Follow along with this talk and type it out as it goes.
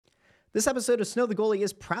This episode of Snow the Goalie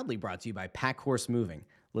is proudly brought to you by Pack Horse Moving.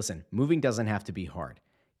 Listen, moving doesn't have to be hard.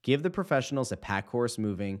 Give the professionals at Pack Horse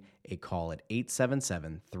Moving a call at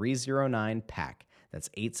 877-309-PACK. That's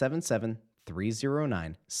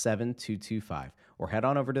 877-309-7225. Or head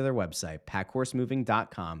on over to their website,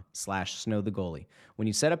 packhorsemoving.com/snowthegoalie. When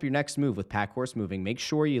you set up your next move with Pack Horse Moving, make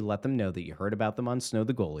sure you let them know that you heard about them on Snow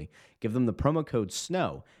the Goalie. Give them the promo code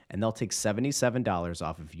SNOW, and they'll take $77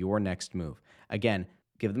 off of your next move. Again,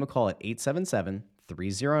 give them a call at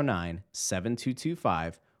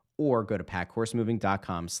 877-309-7225 or go to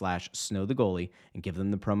packhorsemoving.com/snowthegoalie and give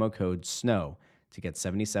them the promo code SNOW to get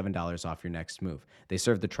 $77 off your next move. They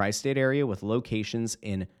serve the tri-state area with locations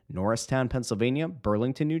in Norristown, Pennsylvania,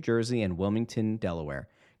 Burlington, New Jersey, and Wilmington, Delaware.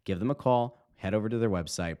 Give them a call, head over to their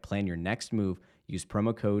website, plan your next move, use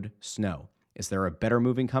promo code SNOW. Is there a better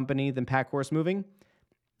moving company than Pack Horse Moving?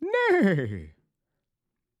 No.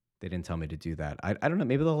 They didn't tell me to do that. I don't know.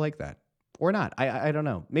 Maybe they'll like that. Or not. I don't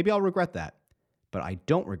know. Maybe I'll regret that. But I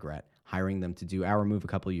don't regret hiring them to do our move a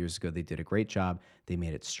couple of years ago. They did a great job. They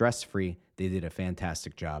made it stress-free. They did a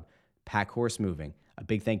fantastic job. Pack Horse Moving. A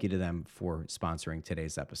big thank you to them for sponsoring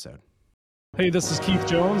today's episode. Hey, this is Keith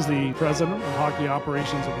Jones, the president of hockey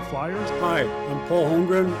operations of the Flyers. Hi, I'm Paul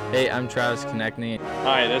Holmgren. Hey, I'm Travis Konechny.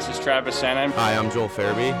 Hi, this is Travis Sanheim. Hi, I'm Joel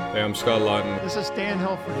Farabee. Hey, I'm Scott Lawton. This is Stan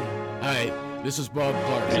Hilferty. Hi, this is Bob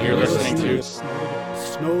Clark. And you're listening to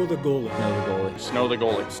Snow the Goalie. Snow the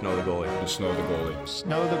Goalie. Snow the Goalie. Snow the Goalie. Snow the Goalie.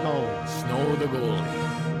 Snow the Goalie. Snow the Goalie.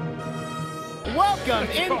 Welcome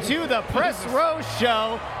into the Press Row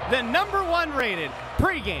Show, the #1 rated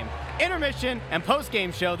pregame, intermission, and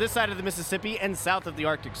postgame show this side of the Mississippi and south of the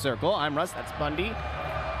Arctic Circle. I'm Russ, that's Bundy.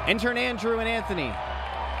 Intern Andrew and Anthony.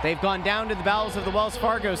 They've gone down to the bowels of the Wells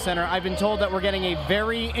Fargo Center. I've been told that we're getting a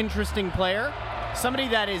very interesting player, somebody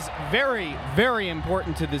that is very, very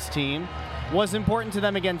important to this team, was important to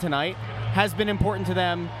them again tonight, has been important to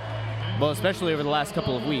them, well, especially over the last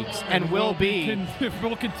couple of weeks, and will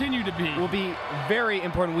continue to be. Will be very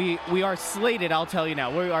important. We are slated, I'll tell you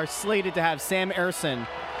now, we are slated to have Sam Ersson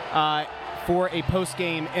for a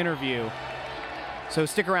post-game interview. So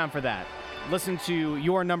stick around for that. Listen to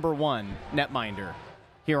your #1 netminder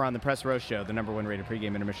here on the Press Row Show, the #1 rated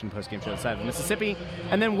pregame, intermission, post-game show outside of Mississippi.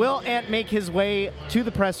 And then will Ant make his way to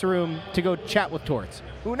the press room to go chat with Torts?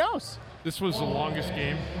 Who knows? This was the longest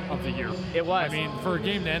game of the year. It was. I mean, for a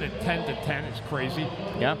game to end at 10-10, it's crazy.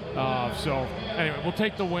 Yeah. So, anyway, we'll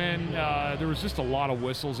take the win. There was just a lot of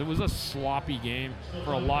whistles. It was a sloppy game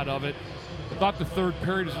for a lot of it. I thought the third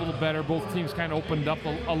period was a little better. Both teams kind of opened up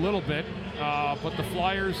a little bit, but the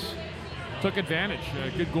Flyers took advantage.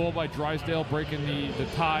 A good goal by Drysdale breaking the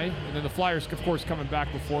tie, and then the Flyers, of course, coming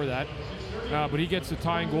back before that. But he gets the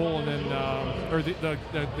tying goal, and then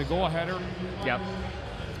the goal-aheader. Yep.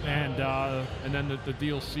 And then the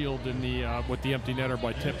deal sealed in the with the empty netter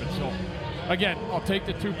by Tippett. So, again, I'll take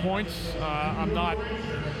the 2 points. I'm not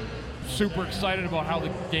super excited about how the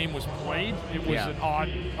game was played. It was an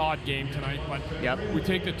odd game tonight, but we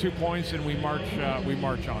take the 2 points and we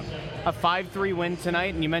march on. A 5-3 win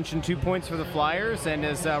tonight, and you mentioned 2 points for the Flyers, and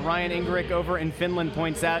as Ryan Ingrick over in Finland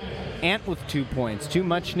points out, Ant with 2 points, 2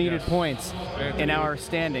 much-needed points in our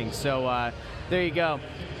standings. So there you go.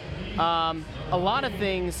 A lot of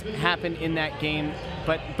things happened in that game,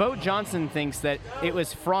 but Bo Johnson thinks that it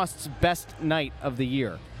was Frost's best night of the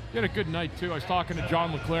year. He had a good night, too. I was talking to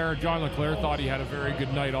John LeClaire. John LeClaire thought he had a very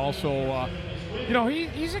good night also.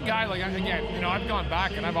 He's a guy, like, again, I've gone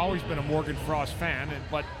back and I've always been a Morgan Frost fan.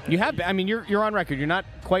 But you have been. I mean, you're on record. You're not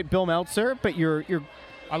quite Bill Meltzer, but you're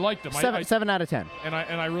I liked him. 7 out of 10. And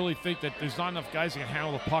I really think that there's not enough guys that can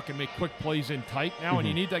handle the puck and make quick plays in tight now, and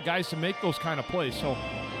you need that guys to make those kind of plays. So,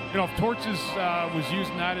 if Torts was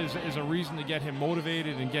using that as a reason to get him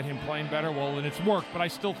motivated and get him playing better, well, then it's worked. But I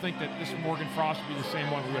still think that this Morgan Frost would be the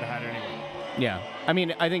same one we would have had anyway. Yeah. I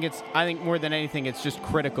mean, I think more than anything, it's just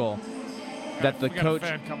critical that the coach. Go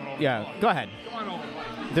ahead. Come on over.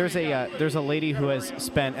 There's a lady who has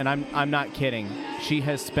spent, and I'm not kidding. She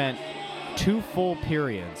has spent 2 full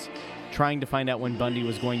periods trying to find out when Bundy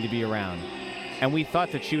was going to be around. And we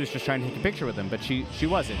thought that she was just trying to take a picture with him, but she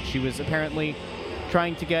wasn't. She was apparently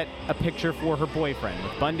trying to get a picture for her boyfriend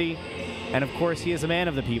with Bundy. And of course, he is a man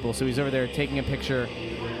of the people, so he's over there taking a picture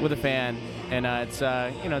with a fan. And it's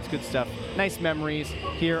good stuff. Nice memories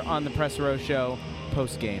here on the Press Row Show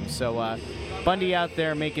post-game. So Bundy out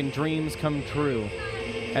there making dreams come true.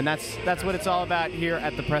 And that's what it's all about here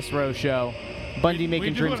at the Press Row Show. Bundy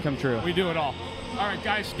making dreams come true. We do it all. All right,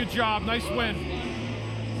 guys, good job. Nice win.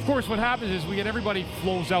 Of course, what happens is we get everybody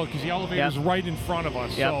flows out because the elevator's right in front of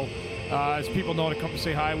us. So as people know to come and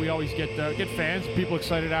say hi, we always get fans, people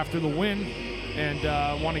excited after the win.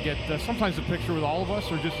 and want to get sometimes a picture with all of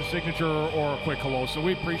us or just a signature or a quick hello. So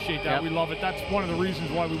we appreciate that. Yep. We love it. That's one of the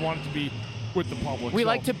reasons why we wanted to be with the public. We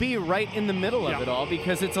like to be right in the middle of it all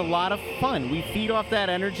because it's a lot of fun. We feed off that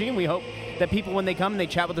energy, and we hope that people, when they come and they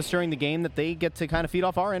chat with us during the game, that they get to kind of feed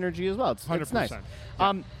off our energy as well. It's 100%. nice.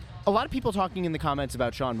 Yeah. A lot of people talking in the comments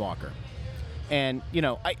about Sean Walker. And,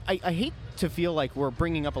 I hate to feel like we're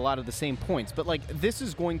bringing up a lot of the same points, but, this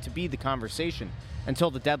is going to be the conversation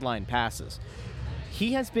until the deadline passes.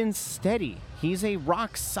 He has been steady. He's a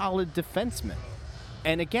rock-solid defenseman.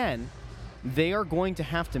 And, again, they are going to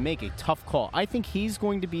have to make a tough call. I think he's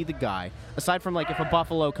going to be the guy, aside from, if a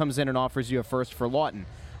Buffalo comes in and offers you a first for Lawton,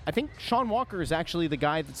 I think Sean Walker is actually the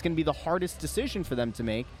guy that's going to be the hardest decision for them to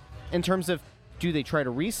make in terms of, do they try to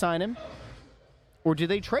re-sign him or do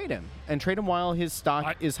they trade him and trade him while his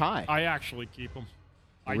stock is high? I actually keep him.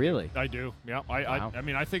 Really? I do. Yeah. Wow. I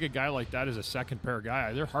mean, I think a guy like that is a second pair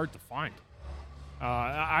guy. They're hard to find.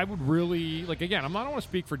 I would really, again, I don't want to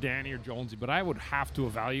speak for Danny or Jonesy, but I would have to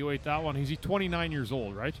evaluate that one. He's 29 years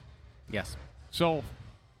old, right? Yes. So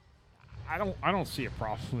I don't see a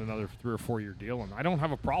problem with another 3 or 4 year deal, and I don't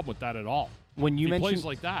have a problem with that at all. When you he mention plays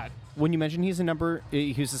like that, when you mention he's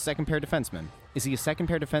a second pair defenseman, is he a second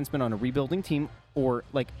pair defenseman on a rebuilding team, or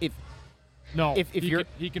if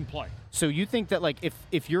he can play. So you think that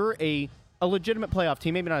if you're a legitimate playoff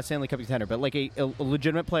team, maybe not a Stanley Cup contender, but a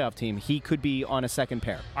legitimate playoff team, he could be on a second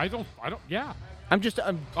pair? I don't. Yeah. I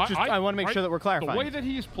want to make sure that we're clarifying. The way that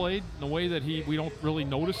he's played, the way that we don't really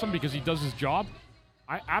notice him because he does his job.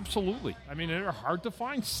 Absolutely. I mean, they're hard to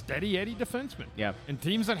find steady Eddie defensemen. Yeah. And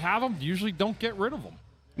teams that have them usually don't get rid of them.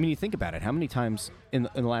 I mean, you think about it. How many times in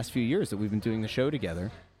the last few years that we've been doing the show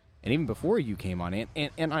together, and even before you came on,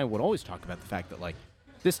 and I would always talk about the fact that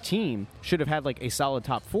this team should have had a solid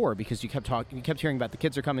top four because you kept hearing about the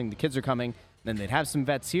kids are coming, then they'd have some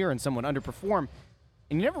vets here and someone underperform,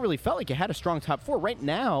 and you never really felt like you had a strong top four. Right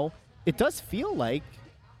now, it does feel like,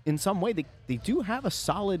 in some way, they do have a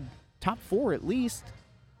solid top four at least.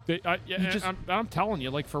 I'm telling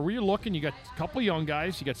you, for where you're looking, you got a couple young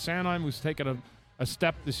guys. You got Sanheim, who's taken a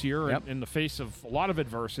step this year in the face of a lot of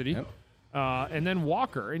adversity. Yep. And then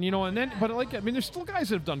Walker, there's still guys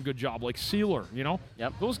that have done a good job, like Sealer,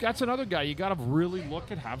 Yep. That's another guy you got to really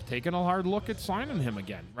taken a hard look at signing him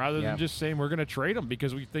again, rather than just saying we're going to trade him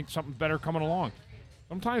because we think something better coming along.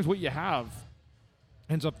 Sometimes what you have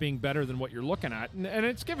ends up being better than what you're looking at, and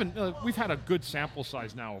it's given. We've had a good sample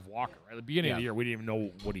size now of Walker. At the beginning of the year, we didn't even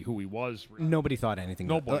know who he was. Nobody thought anything.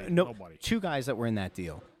 Nobody. Two guys that were in that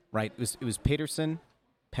deal, right? It was Peterson,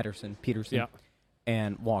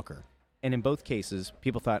 and Walker. And in both cases,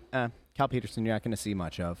 people thought, Cal Peterson, you're not going to see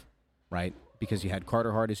much of, right? Because you had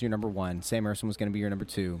Carter Hart as your number one. Sam Emerson was going to be your number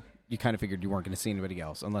two. You kind of figured you weren't going to see anybody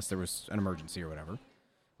else unless there was an emergency or whatever.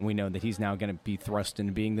 And we know that he's now going to be thrust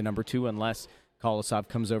into being the number two unless Kolosov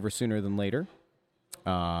comes over sooner than later.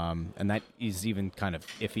 And that is even kind of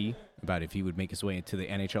iffy about if he would make his way into the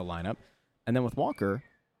NHL lineup. And then with Walker,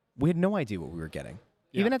 we had no idea what we were getting.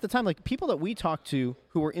 Yeah. Even at the time, people that we talked to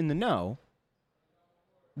who were in the know,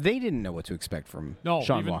 they didn't know what to expect from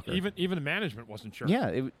Sean Walker. Even the management wasn't sure.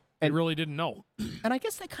 Yeah. They really didn't know. And I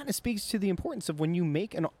guess that kind of speaks to the importance of when you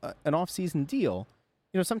make an off-season deal.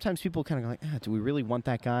 Sometimes people kind of go do we really want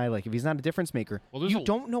that guy? If he's not a difference maker, you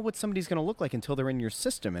don't know what somebody's going to look like until they're in your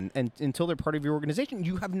system and until they're part of your organization.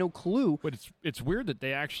 You have no clue. But it's weird that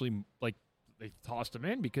they actually, they tossed him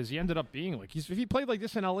in because he ended up being if he played like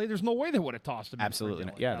this in LA, there's no way they would have tossed him in. Absolutely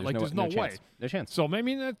not. There's no way. No chance. So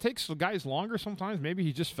maybe that takes the guys longer sometimes. Maybe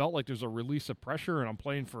he just felt like there's a release of pressure and I'm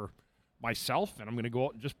playing for myself and I'm going to go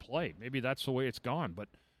out and just play. Maybe that's the way it's gone. But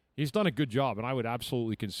he's done a good job, and I would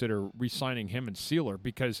absolutely consider re-signing him and Sealer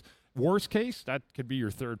because worst case, that could be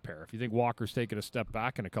your third pair if you think Walker's taking a step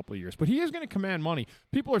back in a couple of years. But he is going to command money.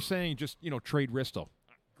 People are saying just, trade Risto.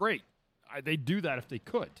 Great. They'd do that if they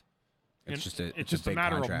could. It's just a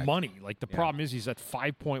matter contract. of money. The problem is he's at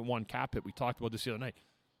 5.1 cap hit. We talked about this the other night.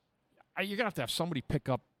 You're going to have somebody pick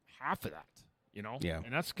up half of that, Yeah.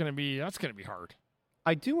 And that's going to be hard.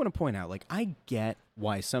 I do want to point out, I get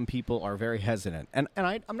why some people are very hesitant, and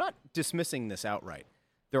I'm not dismissing this outright.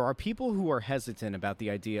 There are people who are hesitant about the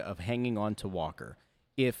idea of hanging on to Walker.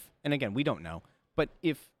 And again, we don't know, but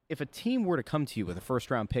if a team were to come to you with a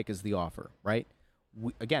first-round pick as the offer, right?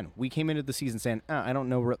 We came into the season saying, I don't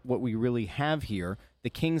know what we really have here. The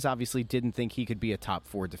Kings obviously didn't think he could be a top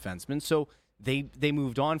four defenseman, so they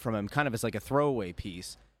moved on from him kind of as a throwaway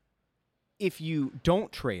piece. If you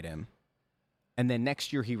don't trade him, and then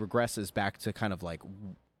next year he regresses back to kind of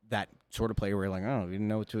that sort of player where you're we didn't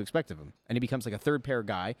know what to expect of him. And he becomes a third pair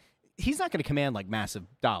guy. He's not going to command massive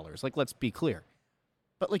dollars. Let's be clear.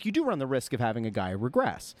 But like you do run the risk of having a guy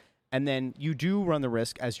regress. And then you do run the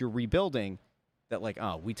risk as you're rebuilding that like,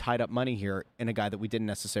 oh, we tied up money here in a guy that we didn't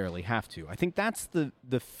necessarily have to. I think that's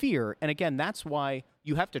the fear. And again, that's why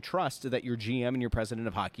you have to trust that your GM and your president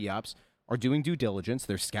of hockey ops are doing due diligence.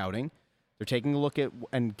 They're scouting. They're taking a look at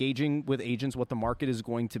engaging with agents what the market is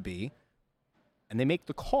going to be. And they make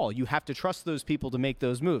the call. You have to trust those people to make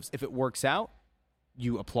those moves. If it works out,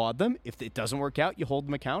 you applaud them. If it doesn't work out, you hold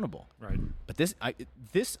them accountable. Right. But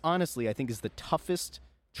this honestly, I think, is the toughest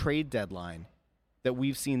trade deadline that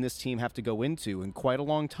we've seen this team have to go into in quite a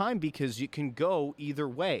long time because you can go either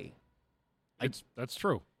way. That's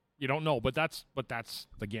true. You don't know, but that's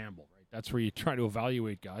the gamble, right? That's where you try to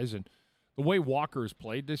evaluate guys. And the way Walker has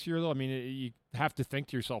played this year, though, I mean, you have to think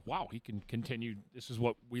to yourself, wow, he can continue. This is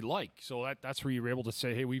what we like. So that's where you're able to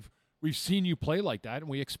say, hey, we've seen you play like that, and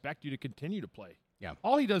we expect you to continue to play. Yeah.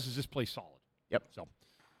 All he does is just play solid. Yep. So.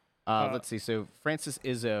 Let's see. So Francis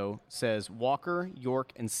Izzo says Walker,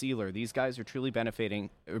 York, and Sealer. These guys are truly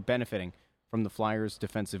benefiting from the Flyers'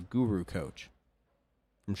 defensive guru coach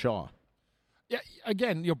from Shaw. Yeah.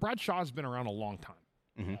 Again, Brad Shaw's been around a long time.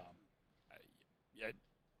 Mm-hmm.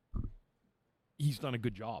 He's done a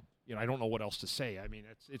good job. I don't know what else to say. I mean,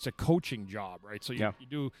 it's a coaching job, right? So you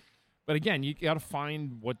do, but again, you got to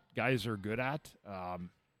find what guys are good at,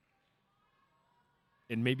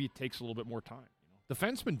 and maybe it takes a little bit more time.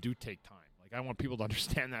 Defensemen do take time. Like, I want people to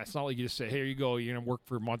understand that. It's not like you just say, here you go, you're going to work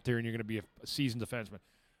for a month here and you're going to be a seasoned defenseman.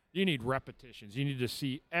 You need repetitions. You need to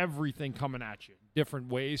see everything coming at you different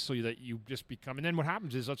ways so that you just become. And then what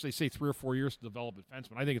happens is, let's say 3 or 4 years to develop a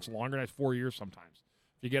defenseman. I think it's longer than that, 4 years sometimes,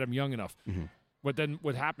 if you get them young enough. Mm-hmm. But then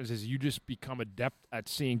what happens is you just become adept at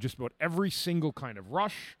seeing just about every single kind of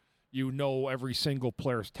rush. You know every single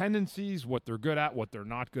player's tendencies, what they're good at, what they're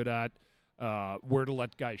not good at. Where to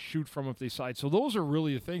let guys shoot from if they side. So those are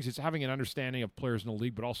really the things. It's having an understanding of players in the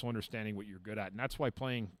league, but also understanding what you're good at. And that's why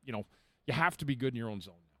playing, you have to be good in your own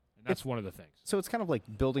zone now. And that's one of the things. So it's kind of like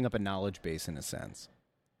building up a knowledge base in a sense.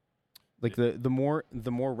 Like the more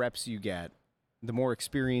reps you get, the more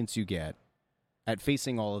experience you get at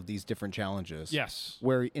facing all of these different challenges. Yes.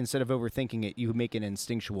 Where instead of overthinking it, you make an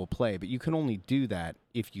instinctual play. But you can only do that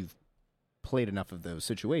if you've played enough of those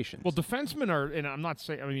situations. Well, defensemen are, and I'm not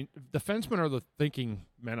saying, I mean, defensemen are the thinking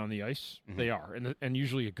men on the ice. Mm-hmm. They are, and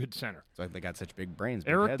usually a good center. So they got such big brains.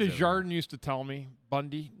 Eric Desjardins used to tell me,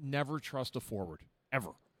 Bundy, never trust a forward, ever.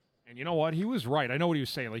 And you know what? He was right. I know what he was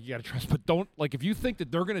saying. Like, you got to trust, but don't, like, if you think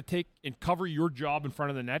that they're going to take and cover your job in front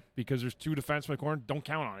of the net because there's 2 defensemen in the corner, don't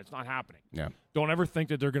count on it. It's not happening. Yeah. Don't ever think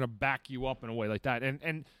that they're going to back you up in a way like that.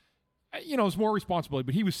 And it's more responsibility,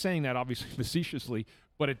 but he was saying that obviously facetiously,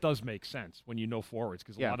 but it does make sense when you know forwards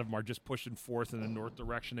because a lot of them are just pushing forth in the north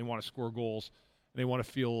direction. They want to score goals, and they want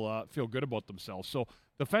to feel good about themselves. So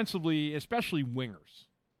defensively, especially wingers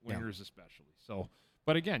especially. So,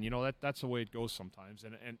 but again, that's the way it goes sometimes.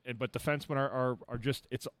 But defensemen are just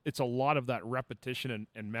it's a lot of that repetition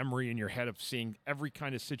and memory in your head of seeing every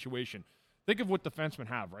kind of situation. Think of what defensemen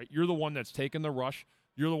have, right? You're the one that's taken the rush.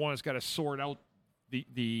 You're the one that's got to sort out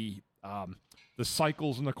the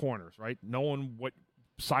cycles in the corners, right? Knowing what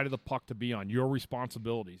side of the puck to be on, your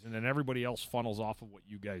responsibilities, and then everybody else funnels off of what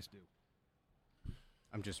you guys do.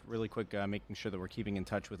 I'm just really quick making sure that we're keeping in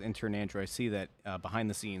touch with intern Andrew. I see that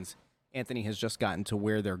behind the scenes, Anthony has just gotten to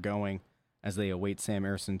where they're going as they await Sam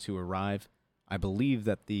Ersson to arrive. I believe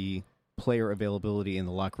that the player availability in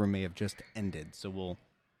the locker room may have just ended, so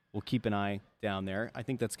we'll keep an eye down there. I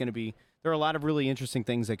think that's going to be – there are a lot of really interesting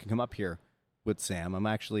things that can come up here with Sam.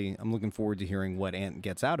 I'm looking forward to hearing what Ant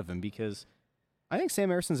gets out of him because – I think Sam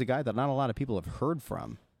Ersson's a guy that not a lot of people have heard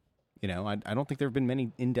from. I don't think there have been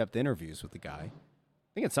many in-depth interviews with the guy.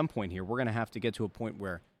 I think at some point here, we're going to have to get to a point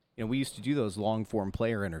where, we used to do those long-form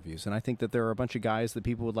player interviews, and I think that there are a bunch of guys that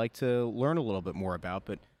people would like to learn a little bit more about,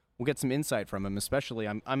 but we'll get some insight from him, especially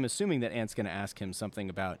I'm assuming that Ant's going to ask him something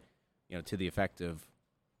about, to the effect of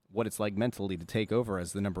what it's like mentally to take over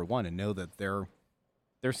as the number one and know that their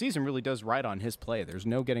season really does ride on his play. There's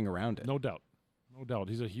no getting around it. No doubt.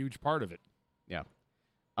 He's a huge part of it. Yeah.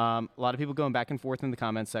 A lot of people going back and forth in the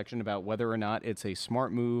comments section about whether or not it's a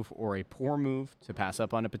smart move or a poor move to pass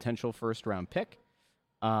up on a potential first-round pick.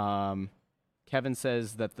 Kevin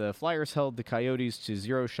says that the Flyers held the Coyotes to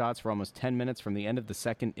 0 shots for almost 10 minutes from the end of the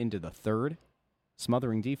second into the third,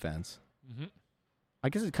 smothering defense. Mm-hmm. I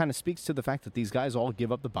guess it kind of speaks to the fact that these guys all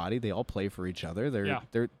give up the body. They all play for each other.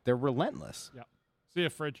 They're relentless. Yeah. See ya,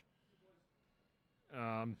 Fridge.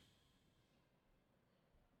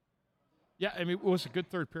 Yeah, I mean, it was a good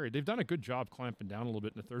third period. They've done a good job clamping down a little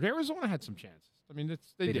bit in the third. Arizona had some chances. I mean,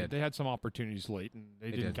 they did. They had some opportunities late, and they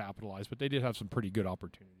didn't capitalize, but they did have some pretty good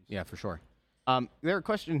opportunities. Yeah, for sure. There a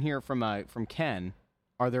question here from Ken.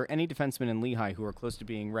 Are there any defensemen in Lehigh who are close to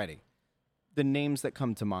being ready? The names that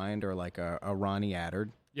come to mind are like a Ronnie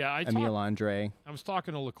Attard, Yeah, Emile Andre. I was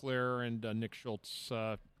talking to LeClaire and Nick Schultz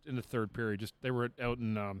in the third period. Just they were out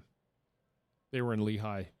in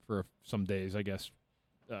Lehigh for some days, I guess.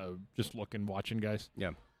 Just watching guys.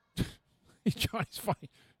 Yeah. Johnny's funny.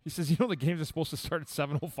 He says, the games are supposed to start at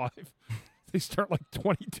 7:05. They start like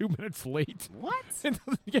 22 minutes late. What? And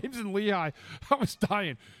the games in Lehigh, I was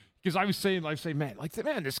dying. Because I was saying, man,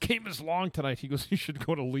 this game is long tonight. He goes, you should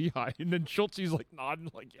go to Lehigh. And then Schultze's like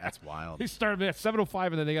nodding, like, yeah. That's wild. They started at 7:05,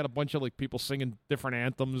 and then they got a bunch of like people singing different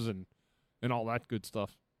anthems and all that good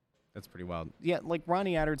stuff. That's pretty wild. Yeah, like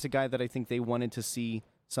Ronnie Attard's a guy that I think they wanted to see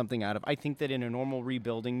something out of. I think that in a normal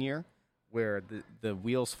rebuilding year, where the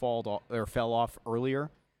wheels fell off earlier,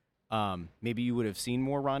 maybe you would have seen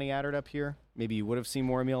more Ronnie Attard up here. Maybe you would have seen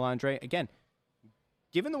more Emile Andre. Again,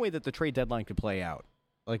 given the way that the trade deadline could play out,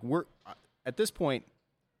 like we're at this point,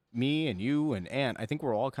 me and you and Ant, I think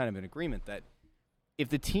we're all kind of in agreement that if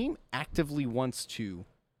the team actively wants to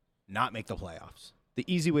not make the playoffs, the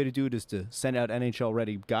easy way to do it is to send out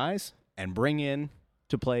NHL-ready guys and bring in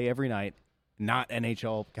to play every night not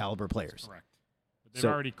NHL caliber players. Correct. But they've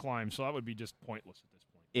already climbed, so that would be just pointless at this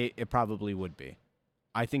point. It probably would be.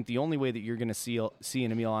 I think the only way that you're going to see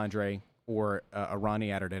an Emile Andre or a Ronnie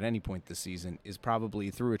Attard at any point this season is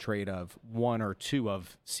probably through a trade of one or two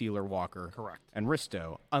of Sealer, Walker, correct, and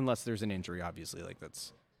Risto, unless there's an injury, obviously. Like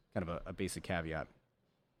that's kind of a basic caveat.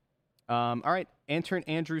 All right, intern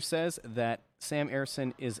Andrew says that Sam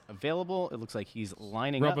Ersson is available. It looks like he's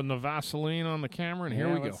lining Rubbing the Vaseline on the camera, and here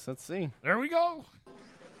we go. Let's see. There we go.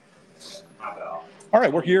 All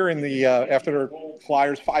right, we're here in the after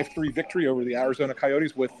Flyers 5-3 victory over the Arizona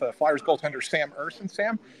Coyotes with Flyers goaltender Sam Ersson.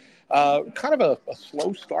 Sam, kind of a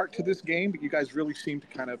slow start to this game, but you guys really seem to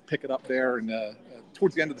kind of pick it up there and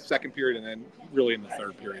towards the end of the second period and then really in the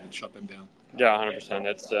third period and shut them down. Yeah,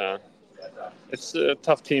 100%. It's a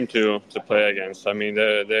tough team to play against. I mean,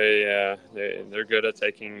 they're good at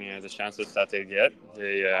taking the chances that they get.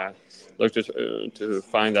 They look to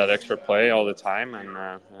find that extra play all the time,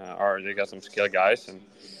 and they got some skilled guys. And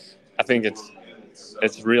I think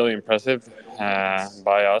it's really impressive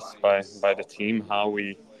by us, by the team, how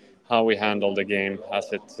we handle the game as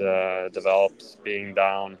it develops, being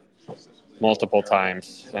down multiple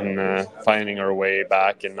times and finding our way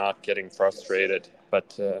back and not getting frustrated,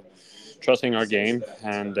 but trusting our game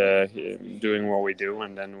and doing what we do,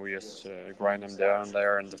 and then we just grind them down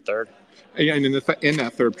there in the third. Yeah, and in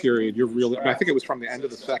that third period, I think it was from the end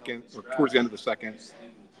of the second, or towards the end of the second,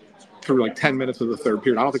 through like 10 minutes of the third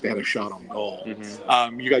period. I don't think they had a shot on goal.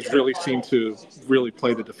 Mm-hmm. You guys really seem to really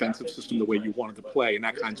play the defensive system the way you wanted to play, and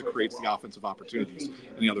that kind of creates the offensive opportunities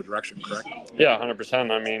in the other direction, correct? Yeah,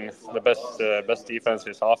 100%. I mean, the best defense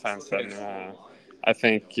is offense, and I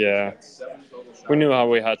think we knew how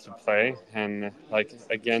we had to play. And,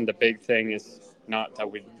 again, the big thing is not that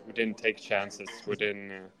we didn't take chances. We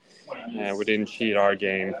didn't cheat our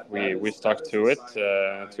game. We stuck to it,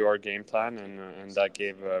 to our game plan, and that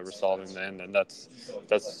gave a result in the end. And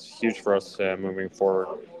that's huge for us moving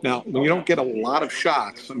forward. Now, when you don't get a lot of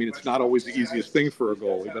shots, I mean, it's not always the easiest thing for a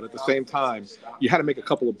goalie. But at the same time, you had to make a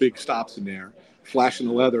couple of big stops in there, flashing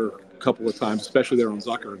the leather a couple of times, especially there on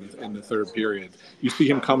Zucker in the third period. You see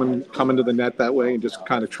him coming to the net that way and just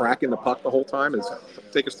kind of tracking the puck the whole time.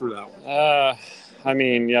 Take us through that one. I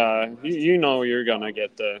mean, yeah, they're gonna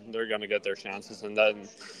get their chances, and then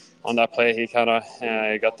on that play, he kind of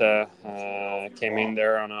came in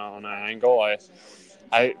there on an angle.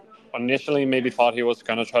 I initially maybe thought he was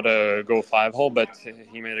gonna try to go 5-hole, but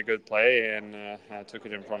he made a good play and took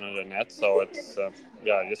it in front of the net. So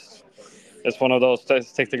it's one of those.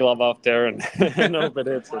 Take the glove off there and hope it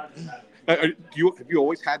hits it. Have you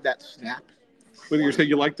always had that snap? Whether you say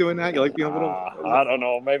you like doing that, you like being a little. I don't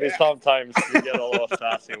know. Maybe sometimes you get a little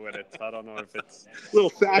sassy with it. I don't know if it's a little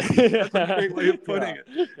sassy. That's a great way of putting it.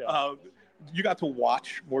 Yeah. You got to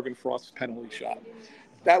watch Morgan Frost's penalty shot.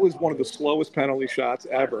 That was one of the slowest penalty shots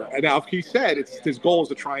ever. And now, he said his goal is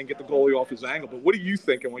to try and get the goalie off his angle. But what are you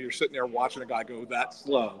thinking when you're sitting there watching a guy go that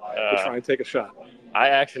slow to try and take a shot? I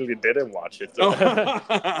actually didn't watch it.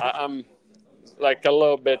 I'm like a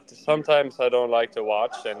little bit. Sometimes I don't like to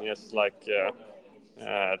watch and just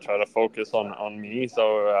try to focus on me,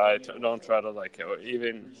 so I don't try to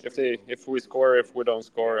even if we score, if we don't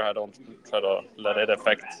score, I don't try to let it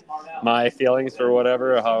affect my feelings or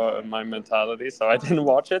whatever, how my mentality. So I didn't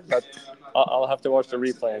watch it, but I'll have to watch the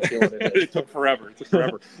replay and see what it is. It took forever.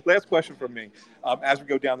 Last question from me. As we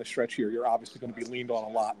go down the stretch here, you're obviously going to be leaned on a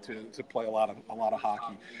lot to play a lot of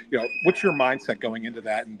hockey. What's your mindset going into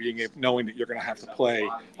that and knowing that you're going to have to play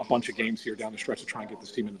a bunch of games here down the stretch to try and get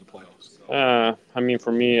this team into the playoffs?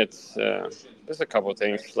 For me, it's there's a couple of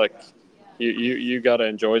things. Like you got to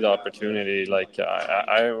enjoy the opportunity. Like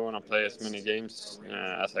I want to play as many games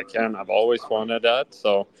as I can. I've always wanted that.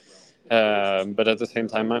 So. But at the same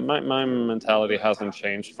time, my mentality hasn't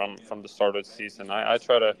changed from the start of the season. I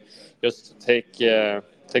try to just take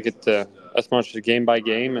it as much game by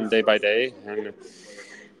game and day by day,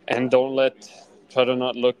 and try to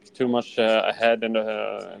not look too much ahead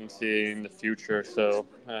and see in the future. So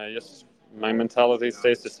just my mentality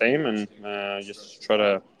stays the same, and just try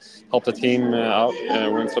to help the team out,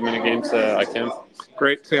 win so many games I can.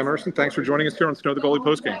 Great, Sam Ersson. Thanks for joining us here on Snow the Goalie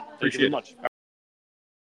Postgame. Appreciate it much.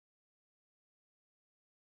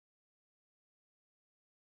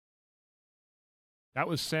 That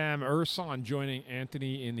was Sam Ersson joining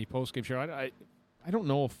Anthony in the postgame show. I don't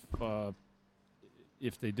know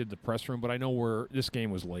if they did the press room, but I know this game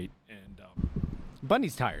was late, and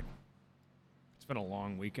Bundy's tired. It's been a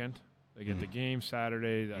long weekend. They get the game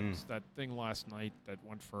Saturday. That thing last night that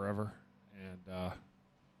went forever, and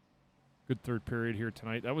good third period here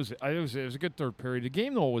tonight. It was a good third period. The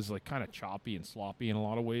game though was like kind of choppy and sloppy in a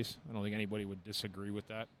lot of ways. I don't think anybody would disagree with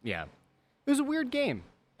that. Yeah, it was a weird game.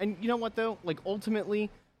 And you know what, though? Like, ultimately,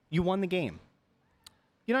 you won the game.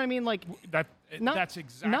 You know what I mean? Like, that's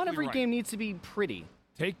exactly not every right. game needs to be pretty.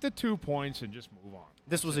 Take the 2 points and just move on.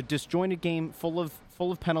 This was a disjointed game full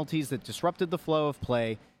of penalties that disrupted the flow of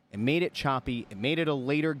play. It made it choppy. It made it a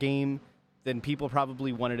later game than people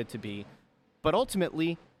probably wanted it to be. But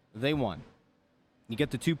ultimately, they won. You get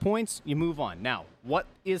the 2 points, you move on. Now, what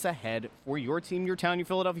is ahead for your team, your town, your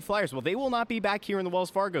Philadelphia Flyers? Well, they will not be back here in the Wells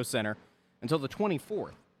Fargo Center until the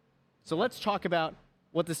 24th. So let's talk about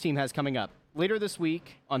what this team has coming up. Later this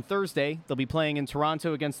week, on Thursday, they'll be playing in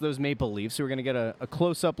Toronto against those Maple Leafs. So we're going to get a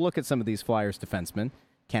close-up look at some of these Flyers defensemen.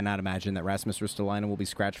 Cannot imagine that Rasmus Ristolainen will be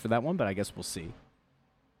scratched for that one, but I guess we'll see.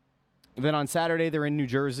 Then on Saturday, they're in New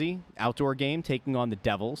Jersey, outdoor game, taking on the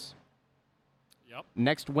Devils. Yep.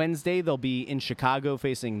 Next Wednesday, they'll be in Chicago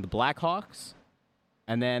facing the Blackhawks.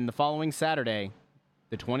 And then the following Saturday,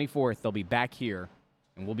 the 24th, they'll be back here,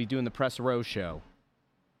 and we'll be doing the Press Row show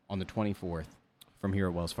on the 24th from here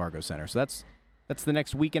at Wells Fargo Center. So that's the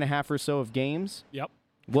next week and a half or so of games. Yep.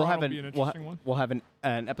 We'll Toronto will be an interesting one. We'll have an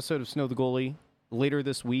episode of Snow the Goalie later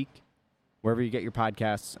this week, wherever you get your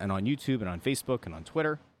podcasts, and on YouTube and on Facebook and on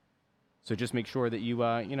Twitter. So just make sure that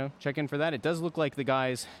you check in for that. It does look like the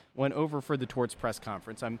guys went over for the Torts press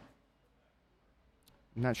conference. I'm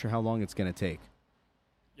not sure how long it's going to take.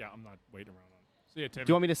 Yeah, I'm not waiting around on it. See you, Tim.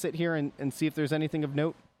 Do you want me to sit here and see if there's anything of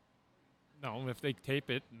note? No, if they tape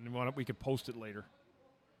it, we could post it later.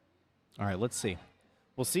 All right, let's see.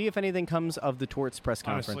 We'll see if anything comes of the Torts press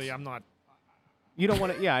conference. Honestly, I'm not. You don't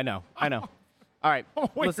want to. Yeah, I know. All right. I'm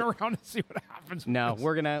waiting around to see what happens. No,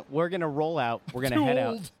 we're gonna roll out. We're gonna head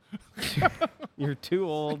out. You're too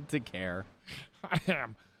old to care. I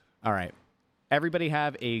am. All right. Everybody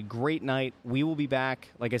have a great night. We will be back,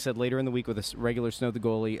 like I said, later in the week with a regular Snow the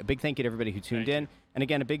Goalie. A big thank you to everybody who tuned in. And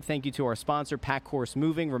again, a big thank you to our sponsor, Pack Horse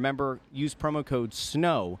Moving. Remember, use promo code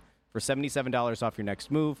SNOW for $77 off your next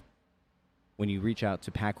move when you reach out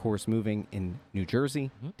to Pack Horse Moving in New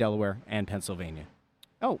Jersey, Delaware, and Pennsylvania.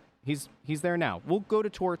 Oh, he's there now. We'll go to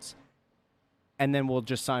Torts, and then we'll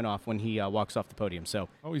just sign off when he walks off the podium. So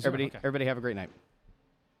everybody have a great night.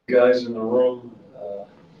 Guys in the room,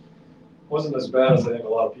 wasn't as bad as I think a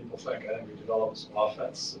lot of people think. I think we developed some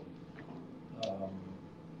offense.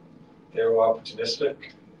 They were opportunistic,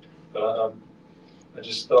 but I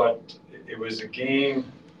just thought it was a game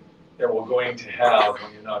that we're going to have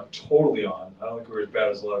when you're not totally on. I don't think we're as bad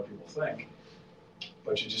as a lot of people think,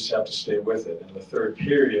 but you just have to stay with it. In the third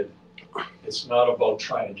period, it's not about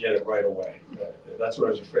trying to get it right away. That's what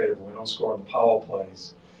I was afraid of. When we don't score on the power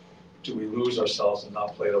plays, do we lose ourselves and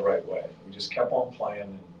not play the right way? We just kept on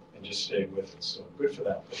playing and just stayed with it. So good for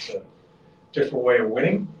them. It's a different way of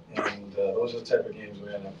winning, and those are the type of games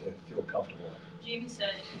we have to feel comfortable in. Jamie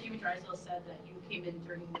Drysdale said that you came in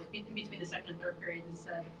between the second and third period and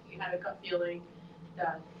said you had a gut feeling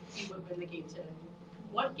that you would win the game today.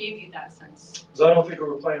 What gave you that sense? Because I don't think we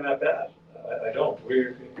were playing that bad. I don't.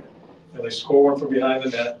 They score one from behind the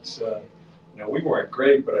net. We weren't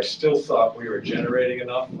great, but I still thought we were generating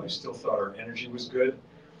enough. I still thought our energy was good.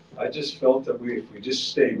 I just felt that if we just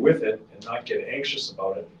stayed with it and not get anxious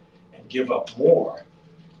about it and give up more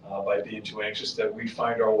by being too anxious, that we'd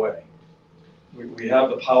find our way. We have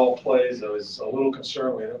the power plays. I was a little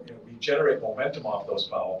concerned. We generate momentum off those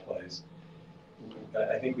power plays.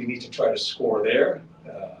 I think we need to try to score there.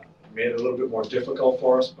 Made it a little bit more difficult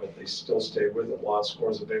for us, but they still stayed with it. Watt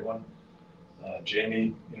scores a big one.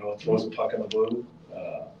 Jamie, throws a puck in the blue.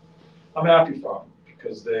 I'm happy for them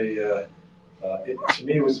because to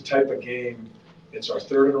me, it was the type of game. It's our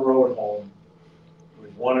third in a row at home.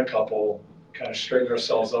 We've won a couple, kind of straightened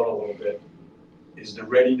ourselves out a little bit. Is the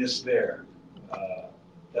readiness there?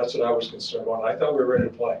 That's what I was concerned about. I thought we were ready to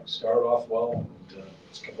play. Started off well and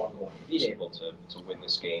just kept on going. Being able to win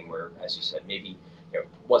this game where, as you said, maybe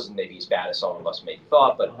wasn't maybe as bad as some of us maybe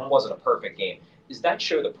thought, but wasn't a perfect game. Does that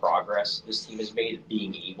show the progress this team has made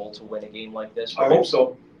being able to win a game like this? I hope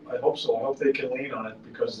so. I hope they can lean on it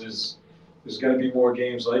because there's going to be more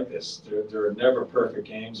games like this. There are never perfect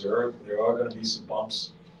games. There are going to be some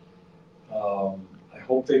bumps. I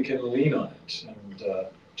hope they can lean on it and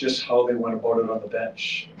just how they went about it on the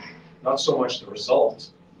bench. Not so much the result,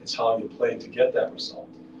 it's how you played to get that result.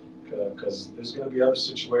 Because there's going to be other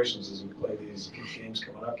situations as we play these games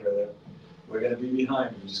coming up here that we're going to be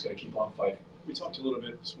behind. We just got to keep on fighting. We talked a little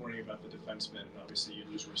bit this morning about the defensemen, and obviously you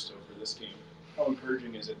lose Risto for this game. How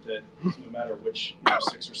encouraging is it that no matter which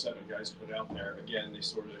 6 or 7 guys put out there, again, they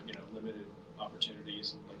sort of limited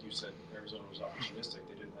opportunities, and like you said, Arizona was opportunistic.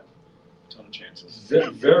 They didn't have a ton of chances.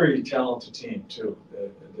 Very talented team too.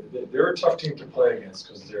 They're a tough team to play against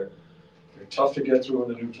because they're tough to get through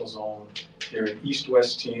in the neutral zone. They're an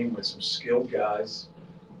East-West team with some skilled guys.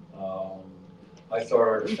 I thought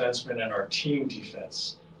our defensemen and our team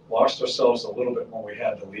defense lost ourselves a little bit when we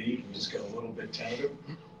had the lead. We just got a little bit tentative.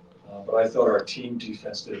 But I thought our team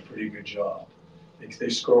defense did a pretty good job. They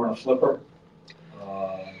score on a flipper.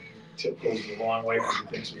 Tip goes the long way because he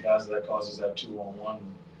thinks he has that, causes that 2-on-1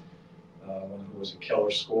 when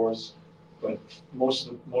Keller scores. But most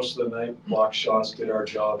of the night, block shots did our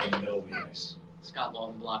job in the middle of the ice. Scott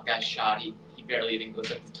Lawton blocked that shot. He barely even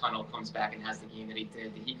goes up the tunnel, comes back and has the game that he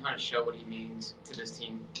did. Did he kind of show what he means to this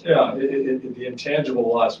team? Yeah, the intangible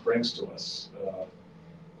loss brings to us.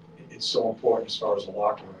 It's so important as far as the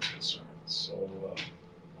locker room is concerned. So,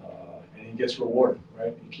 and he gets rewarded,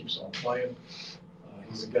 right? He keeps on playing.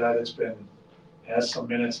 He's a guy that's has some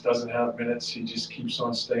minutes, doesn't have minutes. He just keeps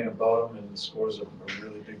on staying about him and scores a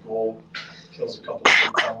really big goal. Kills a couple of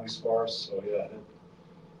big penalties for us. So yeah,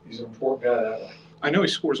 he's an important guy that way. I know he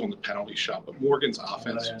scores on the penalty shot, but Morgan's offense.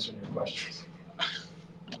 I'm not answering your questions.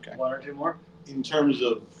 Okay. One or two more? In terms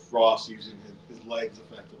of Frost using his legs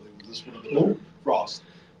effectively, was this one of the better Frost?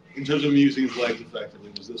 In terms of him using his legs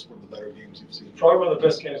effectively, was this one of the better games you've seen? Probably one of the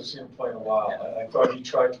best games I've seen him play in a while. I thought he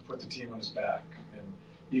tried to put the team on his back, and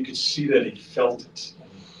you could see that he felt it.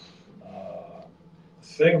 And, the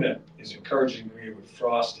thing that is encouraging to me with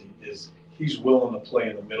Frosty is he's willing to play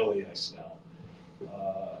in the middle of the ice now.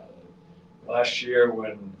 Last year,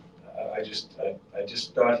 when I just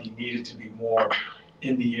thought he needed to be more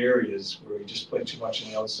in the areas where he just played too much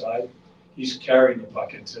on the outside, he's carrying the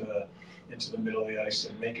puck into the middle of the ice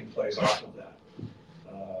and making plays off of that.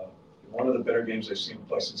 One of the better games I've seen him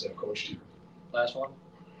play since I've coached here. Last one?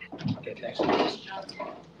 Okay, thanks.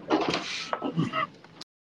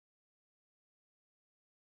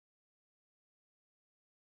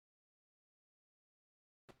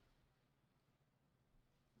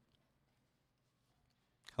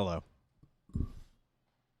 Hello.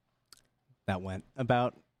 That went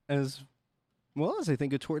about as well as I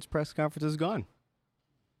think a Torts press conference has gone.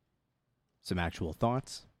 Some actual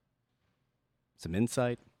thoughts, some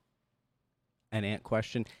insight, an Ant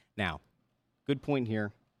question. Now, good point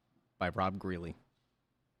here by Rob Greeley.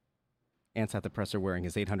 Ant's at the presser wearing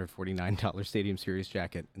his $849 Stadium Series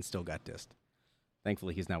jacket and still got dissed.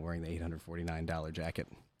 Thankfully, he's not wearing the $849 jacket.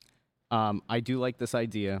 I do like this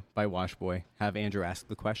idea by Washboy. Have Andrew ask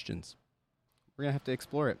the questions. We're going to have to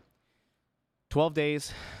explore it. 12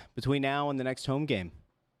 days between now and the next home game.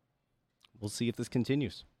 We'll see if this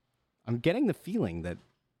continues. I'm getting the feeling that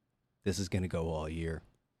this is going to go all year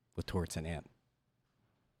with Torts and Ant.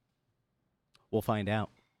 We'll find out.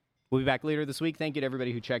 We'll be back later this week. Thank you to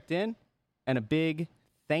everybody who checked in. And a big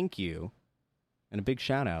thank you and a big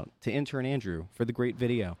shout out to intern Andrew for the great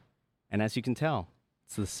video. And as you can tell,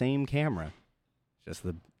 it's the same camera. It's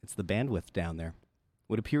the bandwidth down there.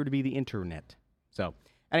 Would appear to be the internet. So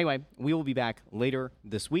anyway, we will be back later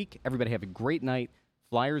this week. Everybody have a great night.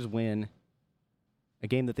 Flyers win a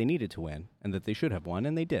game that they needed to win and that they should have won,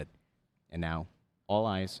 and they did. And now all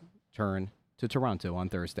eyes turn to Toronto on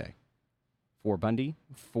Thursday. For Bundy,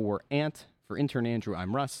 for Ant, for intern Andrew,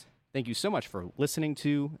 I'm Russ. Thank you so much for listening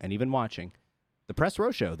to and even watching the Press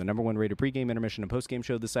Row Show, the #1 rated pregame, intermission, and postgame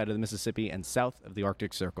show this side of the Mississippi and south of the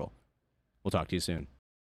Arctic Circle. We'll talk to you soon.